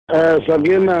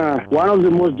Sakina, one of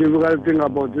the most difficult things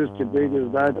about this debate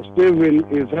is that Stephen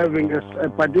is having a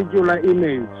particular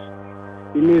image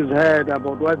in his head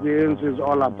about what the ANC is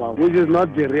all about, which is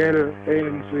not the real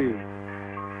ANC.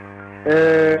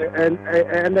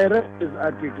 And I read this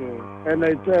article and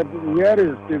I said, where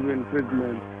is Stephen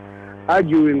Friedman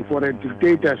arguing for a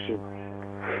dictatorship,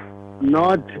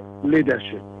 not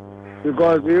leadership?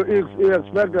 Because you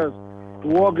expect us to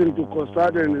walk into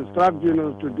COSATU and instruct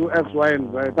to do X, Y,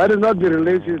 and Z. That is not the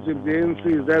relationship the ANC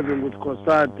is having with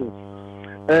COSATU.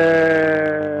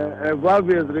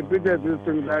 Vavi has repeated this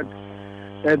thing that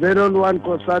they don't want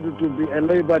COSATU to be a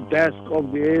labor desk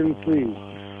of the ANC.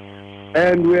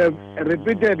 And we have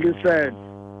repeatedly said,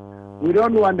 we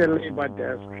don't want a labor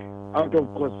desk out of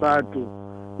COSATU.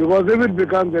 Because if it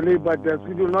becomes a labor desk,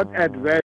 it will not add value.